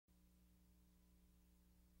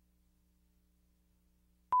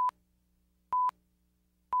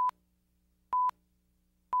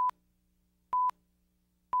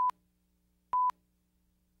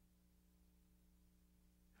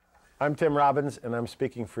I'm Tim Robbins, and I'm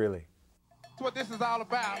speaking freely. What this is all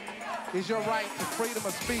about is your right to freedom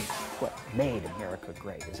of speech. What made America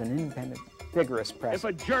great is an independent, vigorous press. If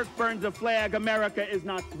a jerk burns a flag, America is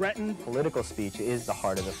not threatened. Political speech is the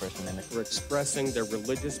heart of the First Amendment. For expressing their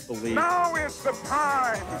religious beliefs. Now is the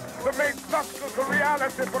time to make justice a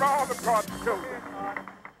reality for all of God's children.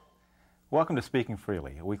 Welcome to Speaking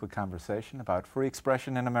Freely, a weekly conversation about free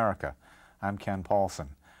expression in America. I'm Ken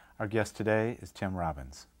Paulson. Our guest today is Tim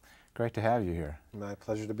Robbins. Great to have you here. My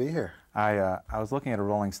pleasure to be here. I was looking at a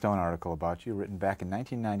Rolling Stone article about you written back in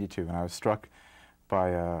 1992, and I was struck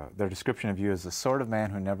by their description of you as the sort of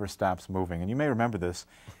man who never stops moving. And you may remember this.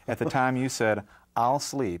 At the time you said, "I'll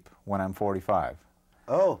sleep when I'm 45."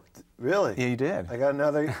 Oh, really? Yeah, you did. I got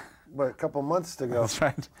another, a couple months to go. That's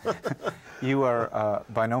right. You are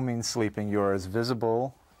by no means sleeping. You are as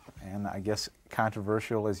visible and, I guess,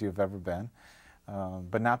 controversial as you've ever been,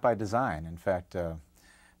 but not by design. In fact,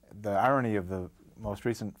 the irony of the most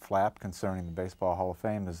recent flap concerning the Baseball Hall of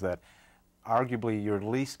Fame is that arguably your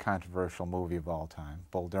least controversial movie of all time,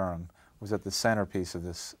 Bull Durham, was at the centerpiece of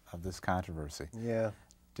this controversy. Yeah.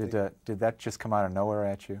 Did that just come out of nowhere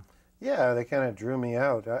at you? Yeah, they kind of drew me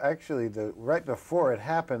out. Actually, right before it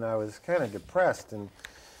happened, I was kind of depressed, and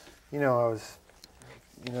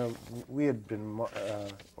we had been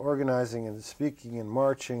organizing and speaking and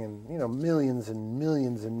marching, and millions and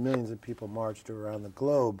millions and millions of people marched around the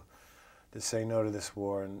globe to say no to this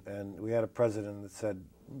war, and we had a president that said,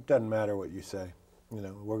 "Doesn't matter what you say,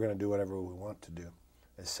 we're going to do whatever we want to do,"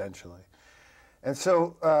 essentially. And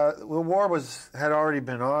so the war had already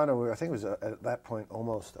been on, or I think it was at that point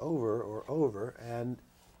almost over, and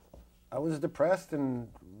I was depressed and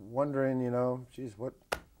wondering, geez, what's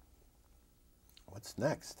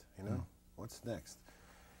next? What's next?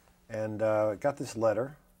 And I got this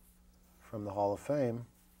letter from the Hall of Fame,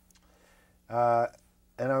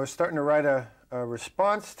 and I was starting to write a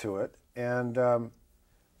response to it, and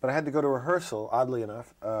but I had to go to rehearsal, oddly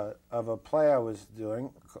enough, of a play I was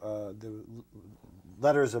doing, the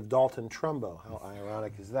Letters of Dalton Trumbo. How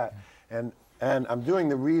ironic is that? And I'm doing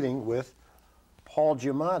the reading with Paul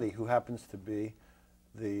Giamatti, who happens to be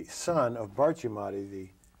the son of Bart Giamatti, the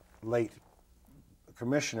late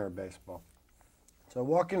commissioner of baseball. So I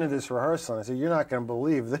walk into this rehearsal and I said, "You're not going to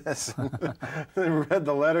believe this." They read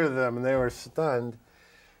the letter to them and they were stunned.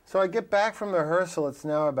 So I get back from the rehearsal. It's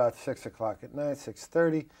now about 6 o'clock at night,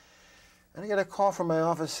 6:30, and I get a call from my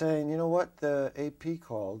office saying, "You know what, the AP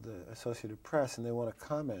called, the Associated Press, and they want to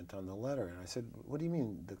comment on the letter." And I said, "What do you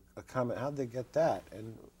mean, a comment? How'd they get that?"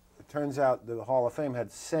 And it turns out the Hall of Fame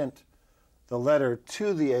had sent the letter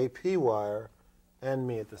to the AP wire and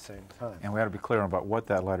me at the same time. And we ought to be clear about what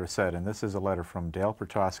that letter said. And this is a letter from Dale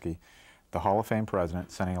Pertosky, the Hall of Fame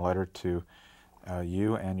president, sending a letter to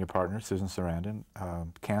you and your partner, Susan Sarandon,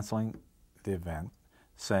 canceling the event,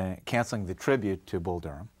 canceling the tribute to Bull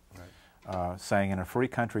Durham, right. Saying, "In a free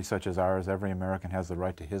country such as ours, every American has the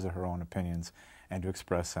right to his or her own opinions and to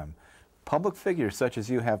express them. Public figures such as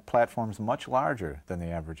you have platforms much larger than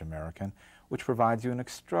the average American, which provides you an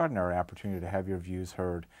extraordinary opportunity to have your views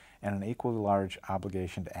heard and an equally large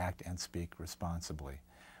obligation to act and speak responsibly."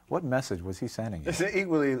 What message was he sending you? It's an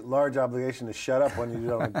equally large obligation to shut up when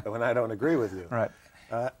when I don't agree with you. Right.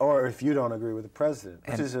 Or if you don't agree with the president,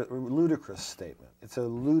 which is a ludicrous statement. It's a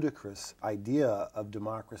ludicrous idea of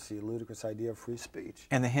democracy, a ludicrous idea of free speech.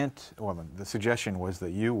 And the hint, well, the suggestion was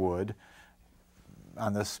that you would,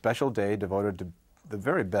 on this special day devoted to the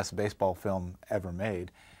very best baseball film ever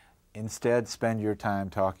made, instead spend your time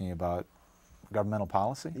talking about governmental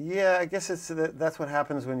policy? Yeah, I guess that's what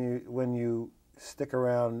happens when you stick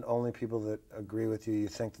around only people that agree with you. You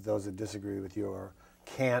think that those that disagree with you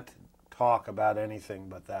can't talk about anything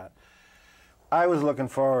but that. I was looking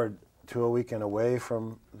forward to a weekend away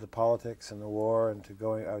from the politics and the war and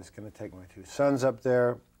I was going to take my two sons up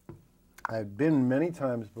there. I'd been many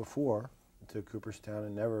times before to Cooperstown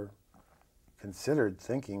and never considered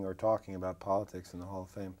thinking or talking about politics in the Hall of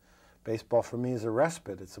Fame. Baseball for me is a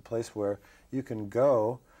respite. It's a place where you can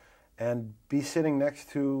go and be sitting next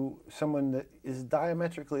to someone that is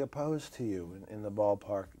diametrically opposed to you in the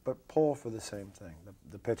ballpark, but pull for the same thing,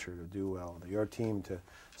 the pitcher to do well, your team to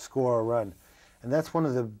score a run. And that's one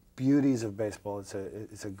of the beauties of baseball. It's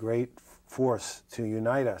a great force to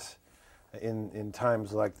unite us in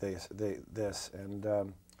times like this.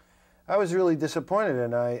 And I was really disappointed,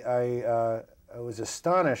 and I was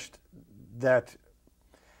astonished that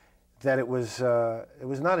it was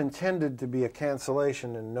not intended to be a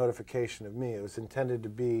cancellation and notification of me. It was intended to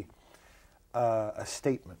be a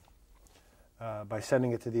statement. By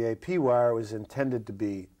sending it to the AP wire, it was intended to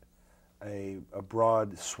be a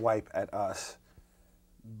broad swipe at us,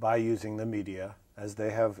 by using the media, as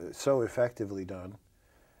they have so effectively done,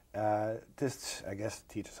 just, I guess,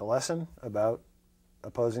 teach us a lesson about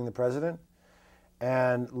opposing the president.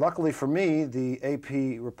 And luckily for me, the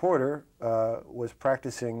AP reporter was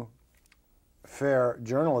practicing fair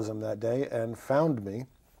journalism that day and found me.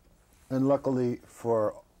 And luckily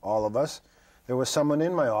for all of us, there was someone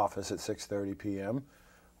in my office at 6:30 p.m.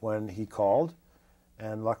 when he called.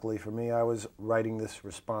 And luckily for me, I was writing this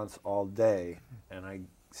response all day. And I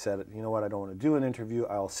said, you know what, I don't want to do an interview.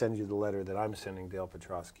 I'll send you the letter that I'm sending Dale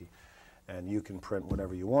Petroski, and you can print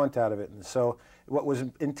whatever you want out of it. And so what was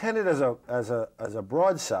intended as a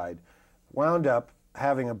broadside wound up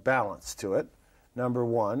having a balance to it, number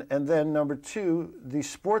one. And then number two, the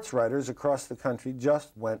sports writers across the country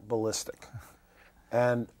just went ballistic.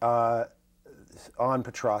 And on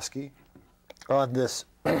Petroski, on this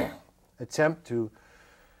attempt to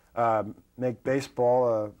make baseball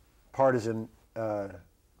a partisan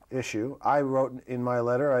issue. I wrote in my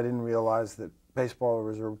letter, I didn't realize that baseball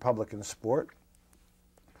was a Republican sport,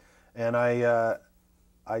 and I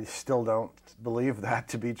still don't believe that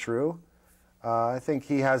to be true. I think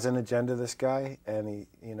he has an agenda, this guy, and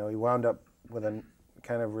he wound up with a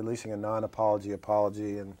kind of releasing a non-apology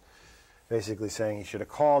apology and basically saying he should have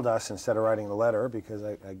called us instead of writing the letter, because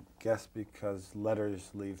I guess because letters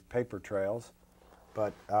leave paper trails.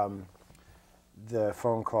 But the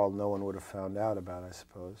phone call no one would have found out about, I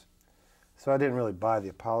suppose. So I didn't really buy the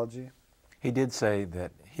apology. He did say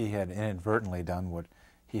that he had inadvertently done what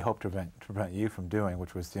he hoped to prevent you from doing,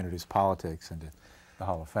 which was to introduce politics into the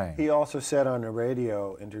Hall of Fame. He also said on a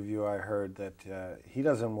radio interview I heard that he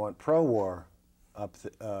doesn't want pro-war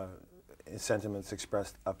sentiments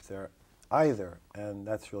expressed up there either. And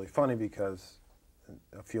that's really funny, because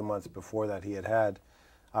a few months before that he had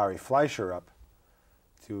Ari Fleischer up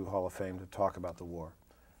to Hall of Fame to talk about the war.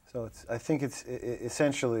 So I think it's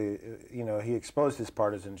essentially, he exposed his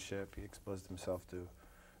partisanship. He exposed himself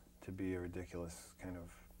to be a ridiculous kind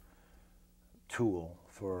of tool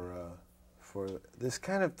for this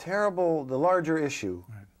kind of terrible, the larger issue,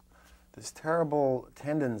 right. This terrible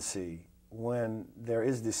tendency when there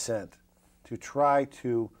is dissent to try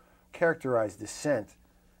to characterize dissent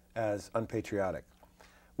as unpatriotic,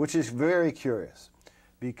 which is very curious,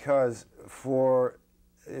 because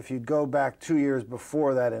if you go back 2 years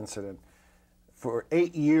before that incident, for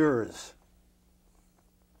 8 years,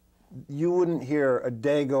 you wouldn't hear a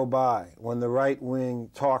day go by when the right-wing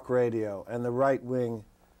talk radio and the right-wing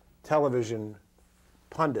television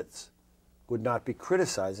pundits would not be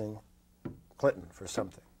criticizing Clinton for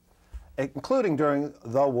something, including during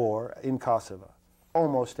the war in Kosovo,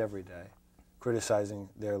 almost every day, criticizing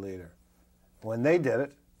their leader. When they did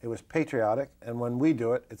it, it was patriotic, and when we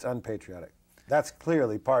do it, it's unpatriotic. That's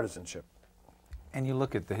clearly partisanship. And you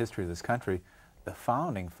look at the history of this country, the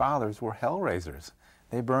founding fathers were hellraisers.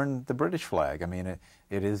 They burned the British flag. I mean, it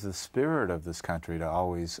is the spirit of this country to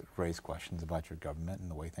always raise questions about your government and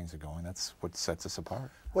the way things are going. That's what sets us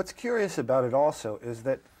apart. What's curious about it also is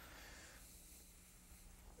that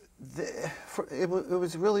it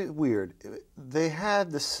was really weird. They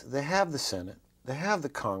have the Senate, they have the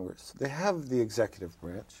Congress, they have the executive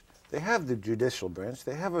branch, they have the judicial branch,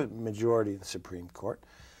 they have a majority in the Supreme Court.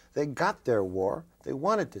 They got their war, they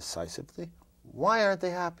won it decisively. Why aren't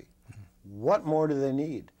they happy? What more do they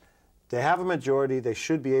need? They have a majority, they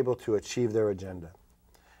should be able to achieve their agenda.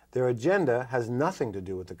 Their agenda has nothing to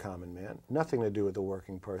do with the common man, nothing to do with the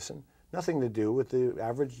working person, nothing to do with the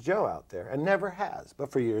average Joe out there, and never has.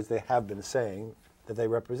 But for years they have been saying that they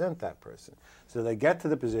represent that person. So they get to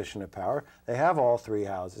the position of power, they have all three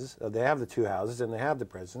houses, they have the two houses, and they have the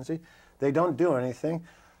presidency. They don't do anything.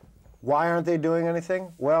 Why aren't they doing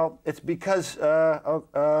anything? Well, it's because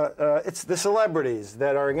it's the celebrities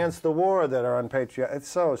that are against the war that are unpatriotic. It's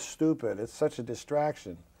so stupid. It's such a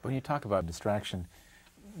distraction. When you talk about distraction,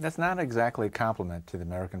 that's not exactly a compliment to the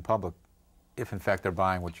American public, if in fact they're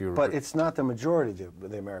buying what you're... But it's not the majority of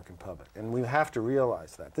the American public, and we have to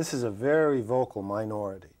realize that. This is a very vocal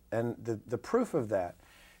minority, and the proof of that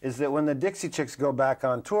is that when the Dixie Chicks go back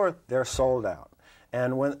on tour, they're sold out.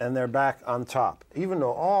 And they're back on top. Even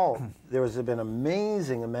though there has been an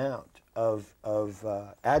amazing amount of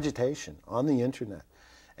agitation on the internet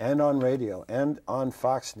and on radio and on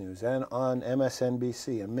Fox News and on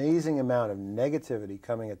MSNBC, amazing amount of negativity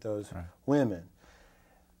coming at those women.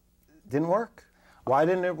 Didn't work. Why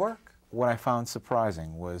didn't it work? What I found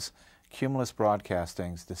surprising was Cumulus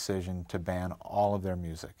Broadcasting's decision to ban all of their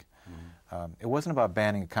music. It wasn't about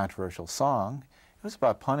banning a controversial song. It was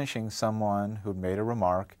about punishing someone who'd made a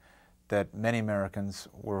remark that many Americans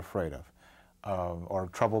were afraid of. or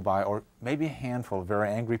troubled by, or maybe a handful of very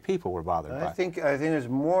angry people were bothered by. I think there's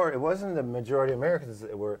more. It wasn't the majority of Americans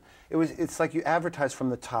that were. It's like you advertise from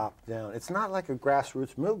the top down. It's not like a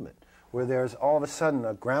grassroots movement where there's all of a sudden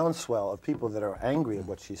a groundswell of people that are angry at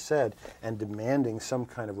what she said and demanding some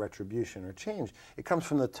kind of retribution or change. It comes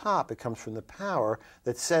from the top. It comes from the power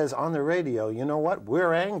that says on the radio, you know what,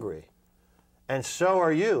 we're angry. And so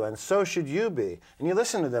are you, and so should you be. And you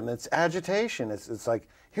listen to them, it's agitation. It's like,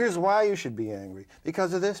 here's why you should be angry.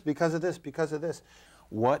 Because of this, because of this, because of this.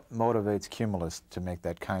 What motivates Cumulus to make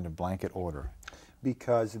that kind of blanket order?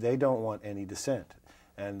 Because they don't want any dissent.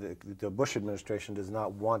 And the Bush administration does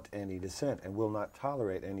not want any dissent and will not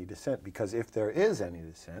tolerate any dissent, because if there is any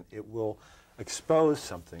dissent, it will expose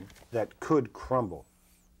something that could crumble.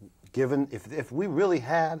 Given, if we really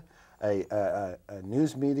had a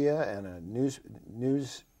news media and a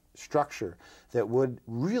news structure that would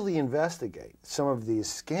really investigate some of these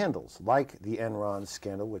scandals, like the Enron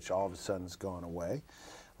scandal, which all of a sudden has gone away,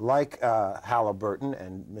 like Halliburton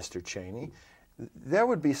and Mr. Cheney, there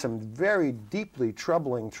would be some very deeply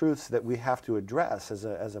troubling truths that we have to address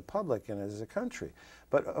as a public and as a country.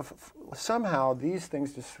 But somehow these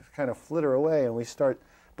things just kind of flitter away, and we start.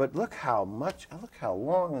 But look how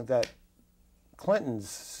long that Clinton's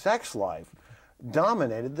sex life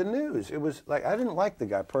dominated the news. It was like, I didn't like the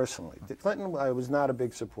guy personally. Clinton, I was not a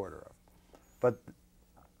big supporter of. But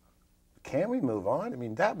can we move on? I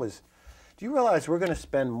mean, that was. Do you realize we're going to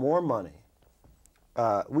spend more money?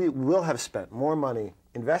 We will have spent more money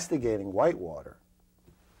investigating Whitewater,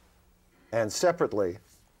 and separately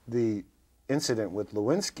the incident with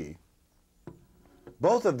Lewinsky.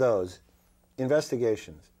 Both of those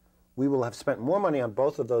investigations, we will have spent more money on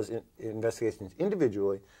both of those investigations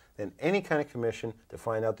individually than any kind of commission to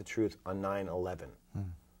find out the truth on 9/11.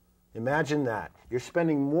 Imagine that. You're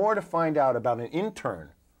spending more to find out about an intern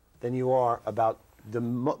than you are about the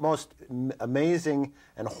most amazing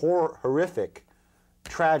and horrific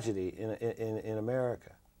tragedy in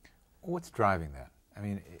America. What's driving that? I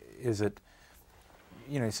mean, is it,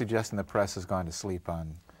 you're suggesting the press has gone to sleep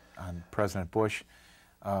on President Bush,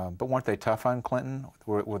 but weren't they tough on Clinton?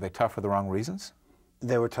 Were they tough for the wrong reasons?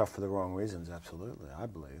 They were tough for the wrong reasons, absolutely, I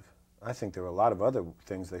believe. I think there were a lot of other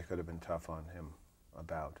things they could have been tough on him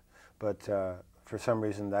about. But for some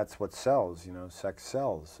reason, that's what sells, sex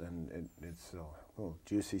sells, and it's a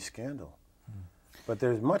juicy scandal. But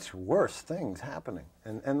there's much worse things happening.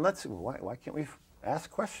 And why can't we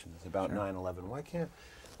ask questions about 9/11? Why can't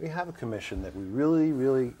we have a commission that we really,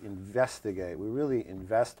 really investigate, we really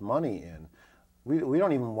invest money in? We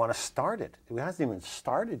don't even want to start it. It hasn't even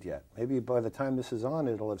started yet. Maybe by the time this is on,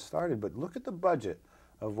 it'll have started. But look at the budget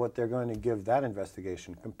of what they're going to give that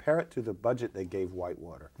investigation. Compare it to the budget they gave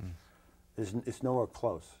Whitewater. It's nowhere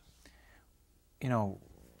close. You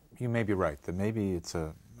may be right, that maybe it's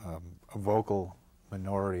a vocal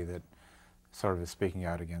minority that sort of is speaking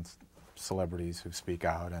out against celebrities who speak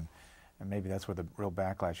out, and maybe that's where the real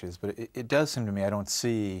backlash is. But it does seem to me I don't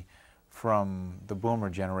see from the boomer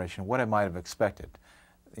generation what I might have expected.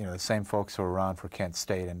 The same folks who were around for Kent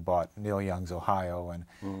State and bought Neil Young's Ohio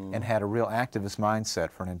and had a real activist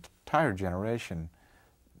mindset for an entire generation,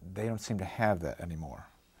 they don't seem to have that anymore.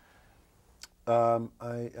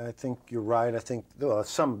 I think you're right. I think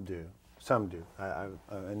some do. Some do. I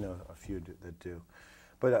know a few that do.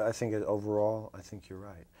 But I think overall, I think you're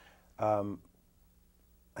right.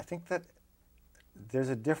 I think that there's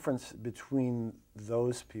a difference between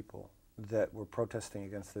those people that were protesting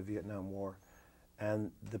against the Vietnam War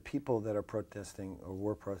and the people that are protesting or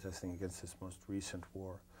were protesting against this most recent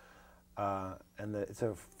war. It's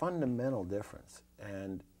a fundamental difference.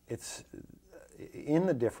 And in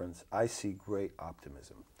the difference, I see great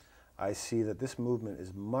optimism. I see that this movement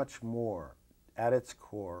is much more, at its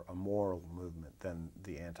core, a moral movement than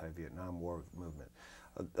the anti-Vietnam War movement.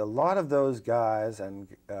 A lot of those guys, and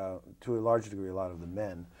to a large degree a lot of the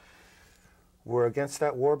men, were against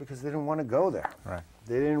that war because they didn't want to go there. Right.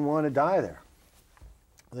 They didn't want to die there.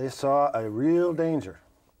 They saw a real danger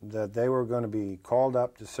that they were going to be called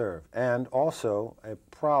up to serve, and also a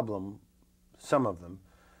problem, some of them,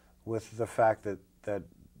 with the fact that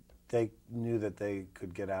they knew that they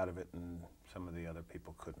could get out of it and some of the other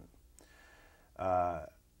people couldn't. A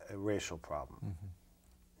racial problem.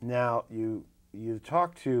 Now, you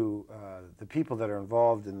talk to the people that are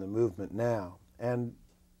involved in the movement now, and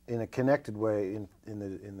in a connected way in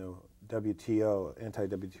the WTO,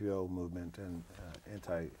 anti-WTO movement and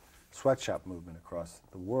anti-sweatshop movement across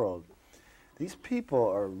the world, these people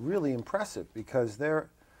are really impressive because they're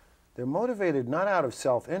motivated not out of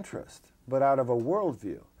self-interest, but out of a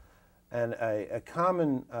worldview and a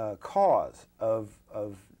common cause of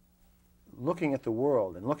looking at the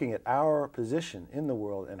world and looking at our position in the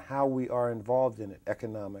world and how we are involved in it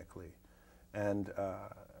economically and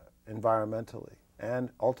environmentally and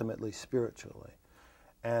ultimately spiritually.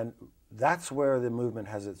 And that's where the movement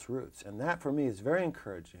has its roots. And that, for me, is very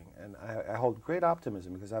encouraging. And I hold great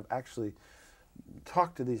optimism because I've actually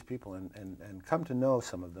talked to these people and come to know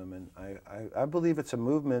some of them. And I believe it's a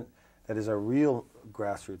movement that is a real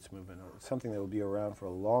grassroots movement, something that will be around for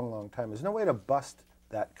a long, long time. There's no way to bust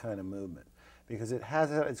that kind of movement because it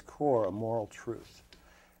has at its core a moral truth.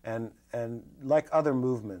 And like other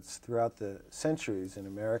movements throughout the centuries in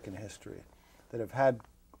American history that have had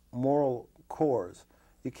moral cores,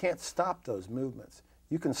 you can't stop those movements.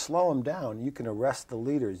 You can slow them down. You can arrest the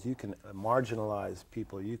leaders. You can marginalize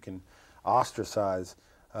people. You can ostracize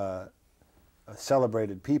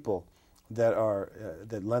celebrated people that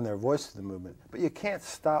lend their voice to the movement. But you can't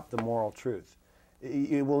stop the moral truth.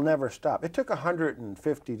 It will never stop. It took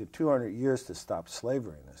 150 to 200 years to stop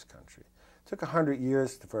slavery in this country. It took 100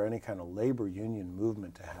 years for any kind of labor union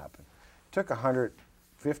movement to happen. It took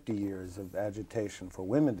 150 years of agitation for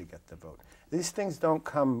women to get the vote. These things don't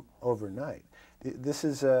come overnight.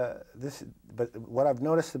 But what I've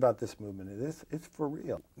noticed about this movement is it's for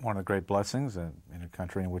real. One of the great blessings in a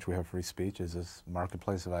country in which we have free speech is this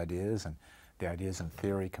marketplace of ideas, and the ideas in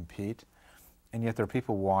theory compete. And yet there are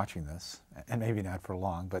people watching this, and maybe not for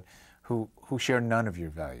long, but who share none of your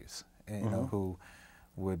values, you know, who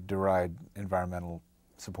would deride environmental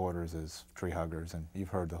supporters as tree huggers, and you've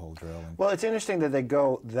heard the whole drill. Well, it's interesting that they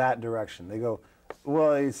go that direction. They go,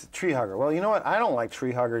 well, he's a tree hugger. Well, you know what? I don't like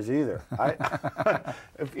tree huggers either. I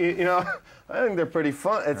think they're pretty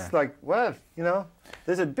fun. It's like, what? You know,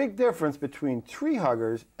 there's a big difference between tree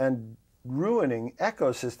huggers and ruining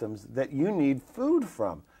ecosystems that you need food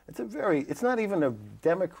from. It's not even a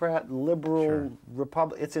Democrat, liberal,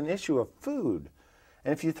 Republic. It's an issue of food.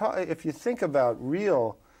 And if you think about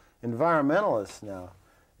real environmentalists now,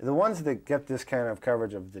 the ones that get this kind of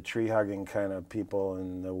coverage of the tree hugging kind of people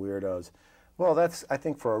and the weirdos, well, that's, I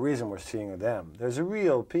think, for a reason we're seeing them. There's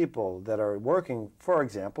real people that are working, for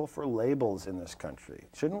example, for labels in this country.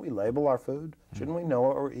 Shouldn't we label our food? Shouldn't we know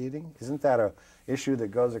what we're eating? Isn't that an issue that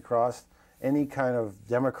goes across any kind of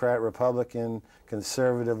Democrat, Republican,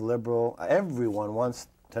 conservative, liberal? Everyone wants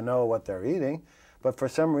to know what they're eating, but for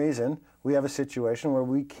some reason we have a situation where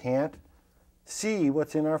we can't see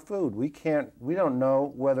what's in our food. We don't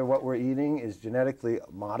know whether what we're eating is genetically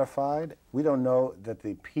modified. We don't know that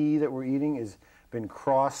the pea that we're eating has been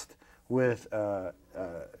crossed with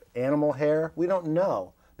animal hair. We don't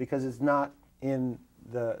know because it's not in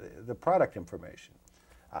the product information.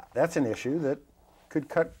 That's an issue that could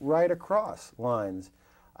cut right across lines.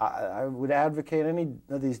 I would advocate any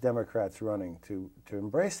of these Democrats running to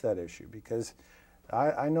embrace that issue because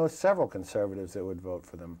I know several conservatives that would vote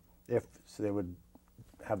for them if they would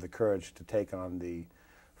have the courage to take on the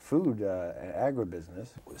food agribusiness.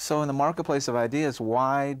 So in the marketplace of ideas,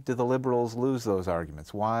 why do the liberals lose those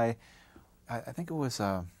arguments? Why? I think it was,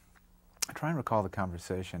 I try and recall the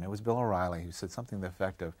conversation. It was Bill O'Reilly who said something to the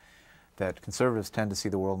effect of that conservatives tend to see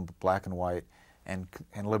the world in black and white, and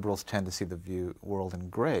liberals tend to see the world in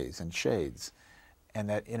grays and shades. And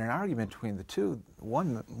that in an argument between the two,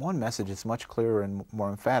 one message is much clearer and more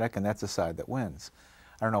emphatic, and that's the side that wins.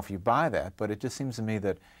 I don't know if you buy that, but it just seems to me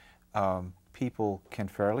that people can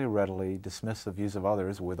fairly readily dismiss the views of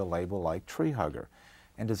others with a label like tree hugger.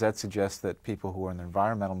 And does that suggest that people who are in the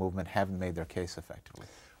environmental movement haven't made their case effectively?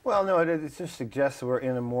 Well, no, it just suggests we're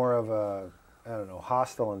in a more of a, I don't know,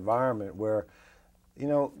 hostile environment where, you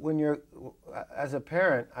know, when you're, as a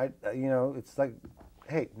parent, it's like,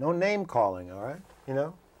 hey, no name calling, all right? You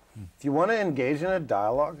know? If you want to engage in a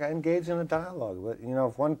dialogue, engage in a dialogue. But, you know,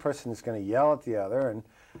 if one person is going to yell at the other, and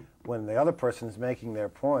when the other person is making their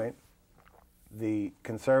point, the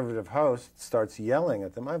conservative host starts yelling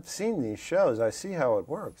at them. I've seen these shows. I see how it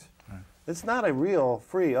works. Right. It's not a real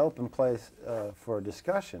free, open place for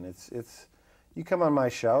discussion. It's you come on my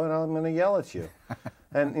show, and I'm going to yell at you.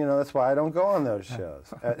 And, you know, that's why I don't go on those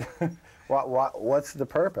shows. What's the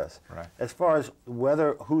purpose? Right. As far as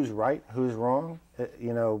who's right, who's wrong,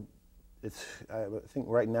 you know, I think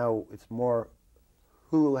right now it's more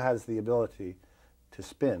who has the ability to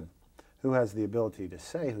spin, who has the ability to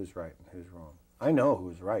say who's right and who's wrong. I know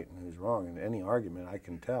who's right and who's wrong in any argument, I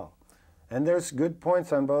can tell. And there's good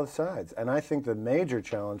points on both sides. And I think the major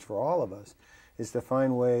challenge for all of us is to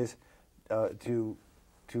find ways to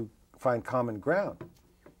find common ground.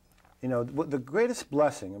 You know, the greatest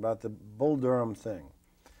blessing about the Bull Durham thing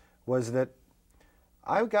was that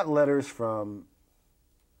I got letters from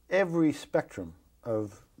every spectrum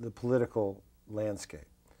of the political landscape.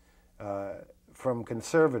 from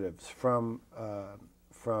conservatives, from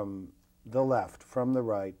the left, from the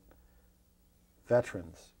right,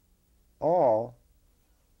 veterans, all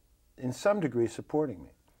in some degree supporting me.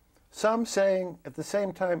 Some saying at the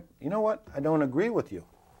same time, you know what, I don't agree with you,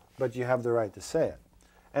 but you have the right to say it.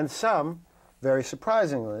 And some, very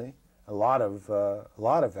surprisingly, a lot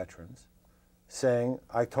of veterans saying,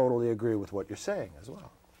 I totally agree with what you're saying as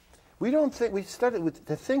well. We don't think, we started with,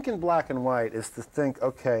 to think in black and white is to think,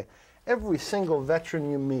 okay, every single veteran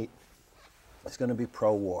you meet is going to be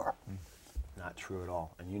pro-war. Not true at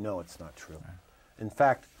all, and you know it's not true. Right. In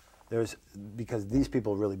fact, because these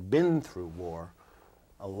people have really been through war,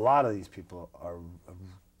 a lot of these people are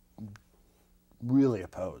really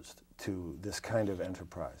opposed to this kind of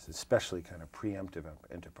enterprise, especially kind of preemptive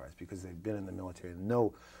enterprise, because they've been in the military and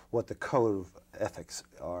know what the code of ethics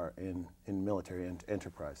are in military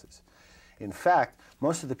enterprises. In fact,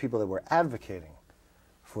 most of the people that were advocating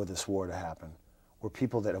for this war to happen were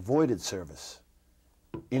people that avoided service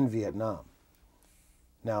in Vietnam.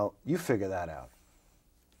 Now, you figure that out.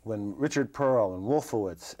 When Richard Pearl and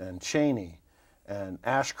Wolfowitz and Cheney and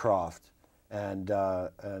Ashcroft and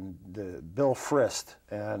Bill Frist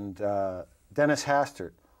and Dennis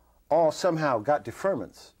Hastert all somehow got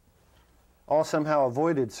deferments, all somehow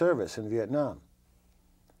avoided service in Vietnam,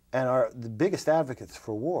 and are the biggest advocates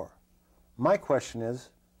for war. My question is,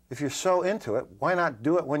 if you're so into it, why not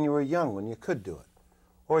do it when you were young, when you could do it?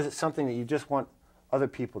 Or is it something that you just want other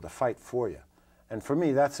people to fight for you? And for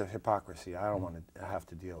me, that's a hypocrisy I don't want to have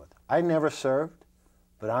to deal with. I never served,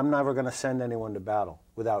 but I'm never going to send anyone to battle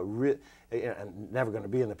without, I'm never going to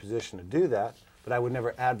be in the position to do that, but I would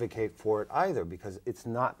never advocate for it either, because it's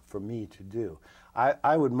not for me to do.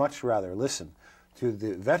 I would much rather listen to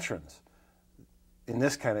the veterans in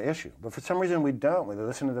this kind of issue. But for some reason we don't. We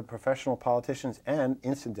listen to the professional politicians and,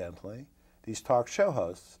 incidentally, these talk show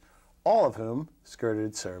hosts, all of whom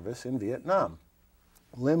skirted service in Vietnam.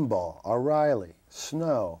 Limbaugh, O'Reilly,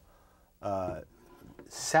 Snow,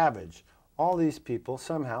 Savage, all these people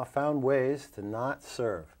somehow found ways to not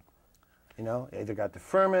serve. You know, either got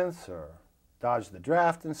deferments or dodged the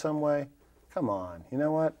draft in some way. Come on, you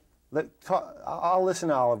know what? I'll listen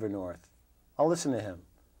to Oliver North. I'll listen to him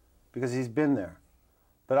because he's been there.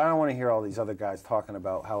 But I don't want to hear all these other guys talking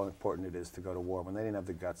about how important it is to go to war when they didn't have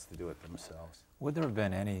the guts to do it themselves. Would there have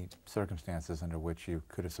been any circumstances under which you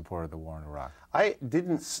could have supported the war in Iraq? I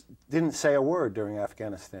didn't say a word during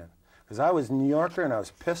Afghanistan because I was a New Yorker and I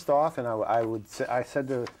was pissed off, and I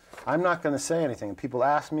said I'm not going to say anything. And people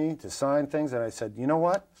asked me to sign things, and I said, you know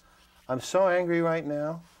what? I'm so angry right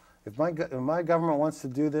now. If my government wants to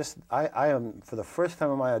do this, I am, for the first time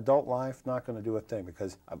in my adult life, not going to do a thing,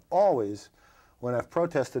 because I've always, when I've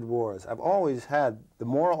protested wars, I've always had the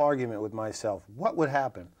moral argument with myself, what would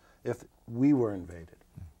happen if we were invaded?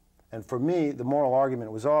 And for me, the moral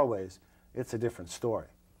argument was always, it's a different story.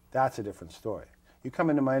 That's a different story. You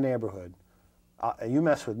come into my neighborhood, you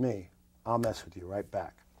mess with me, I'll mess with you right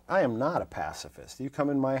back. I am not a pacifist. You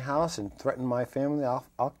come in my house and threaten my family,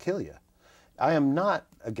 I'll kill you. I am not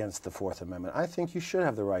against the Fourth Amendment. I think you should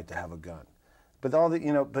have the right to have a gun. But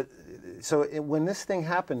when this thing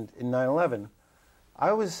happened in 9/11,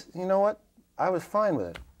 I was, you know what? I was fine with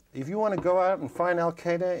it. If you want to go out and find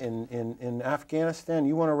Al-Qaeda in Afghanistan,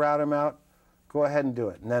 you want to rout them out, go ahead and do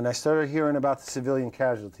it. And then I started hearing about the civilian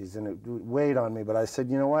casualties, and it weighed on me. But I said,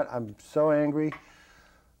 you know what? I'm so angry,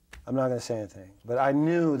 I'm not going to say anything. But I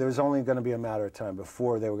knew there was only going to be a matter of time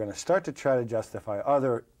before they were going to start to try to justify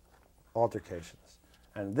other altercations.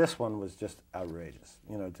 And this one was just outrageous,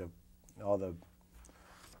 you know, to all the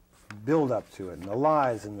build-up to it, and the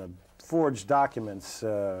lies and the forged documents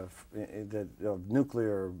of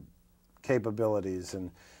nuclear capabilities,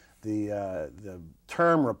 and the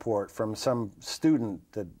term report from some student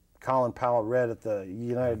that Colin Powell read at the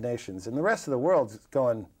United Nations, and the rest of the world's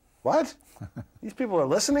going, what? These people are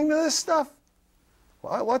listening to this stuff?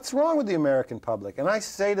 What's wrong with the American public? And I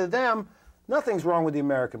say to them, nothing's wrong with the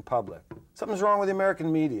American public. Something's wrong with the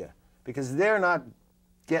American media, because they're not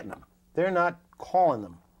getting them. They're not calling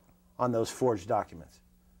them on those forged documents.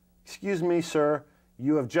 Excuse me, sir,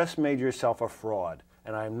 you have just made yourself a fraud,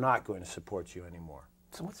 and I am not going to support you anymore.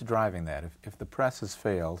 So what's driving that? If the press has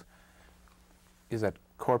failed, is that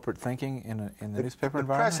corporate thinking in the newspaper environment?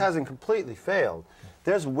 The press hasn't completely failed.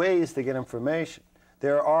 There's ways to get information.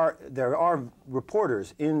 There are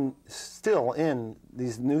reporters still in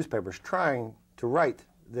these newspapers trying to write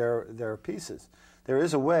their pieces. There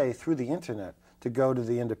is a way through the internet to go to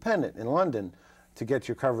the Independent in London to get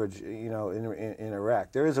your coverage, you know, in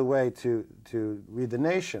Iraq. There is a way to read The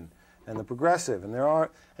Nation and The Progressive,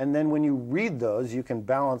 and then when you read those, you can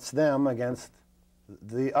balance them against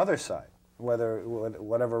the other side.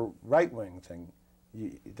 whatever right-wing thing.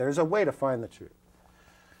 There's a way to find the truth.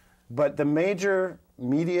 But the major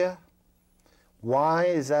media, why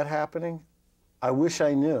is that happening? I wish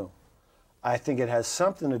I knew. I think it has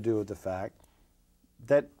something to do with the fact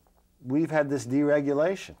that we've had this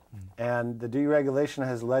deregulation, and the deregulation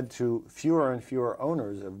has led to fewer and fewer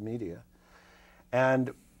owners of media.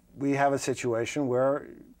 And we have a situation where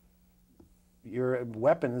your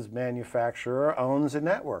weapons manufacturer owns a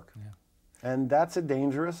network. Yeah. And that's a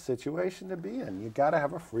dangerous situation to be in. You've got to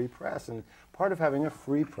have a free press. And part of having a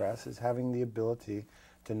free press is having the ability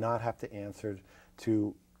to not have to answer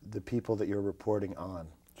to the people that you're reporting on.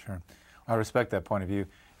 Sure. I respect that point of view.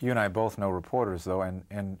 You and I both know reporters, though, and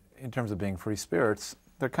in terms of being free spirits,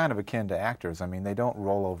 they're kind of akin to actors. I mean, they don't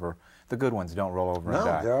roll over. The good ones don't roll over and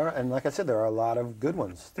die. No, there are, and like I said, there are a lot of good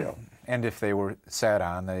ones still. And if they were sat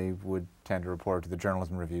on, they would tend to report to the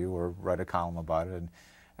Journalism Review or write a column about it. And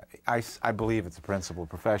I believe it's a principled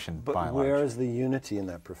profession, by and large. But where is the unity in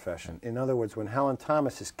that profession? In other words, when Helen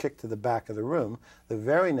Thomas is kicked to the back of the room, the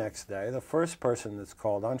very next day, the first person that's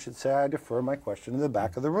called on should say, I defer my question to the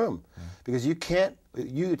back of the room. Because you can't,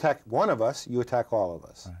 you attack one of us, you attack all of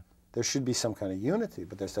us. Right. There should be some kind of unity,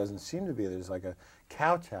 but there doesn't seem to be. There's like a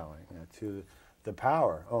kowtowing to the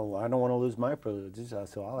power. Oh, I don't want to lose my privileges,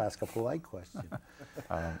 so I'll ask a polite question.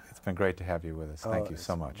 It's been great to have you with us. Thank you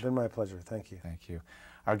so much. It's been my pleasure. Thank you. Thank you.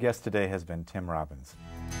 Our guest today has been Tim Robbins.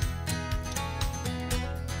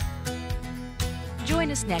 Join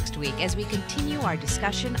us next week as we continue our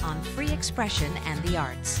discussion on free expression and the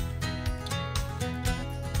arts.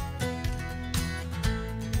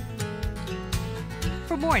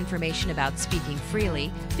 For more information about Speaking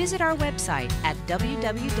Freely, visit our website at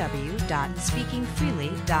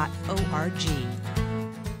www.speakingfreely.org.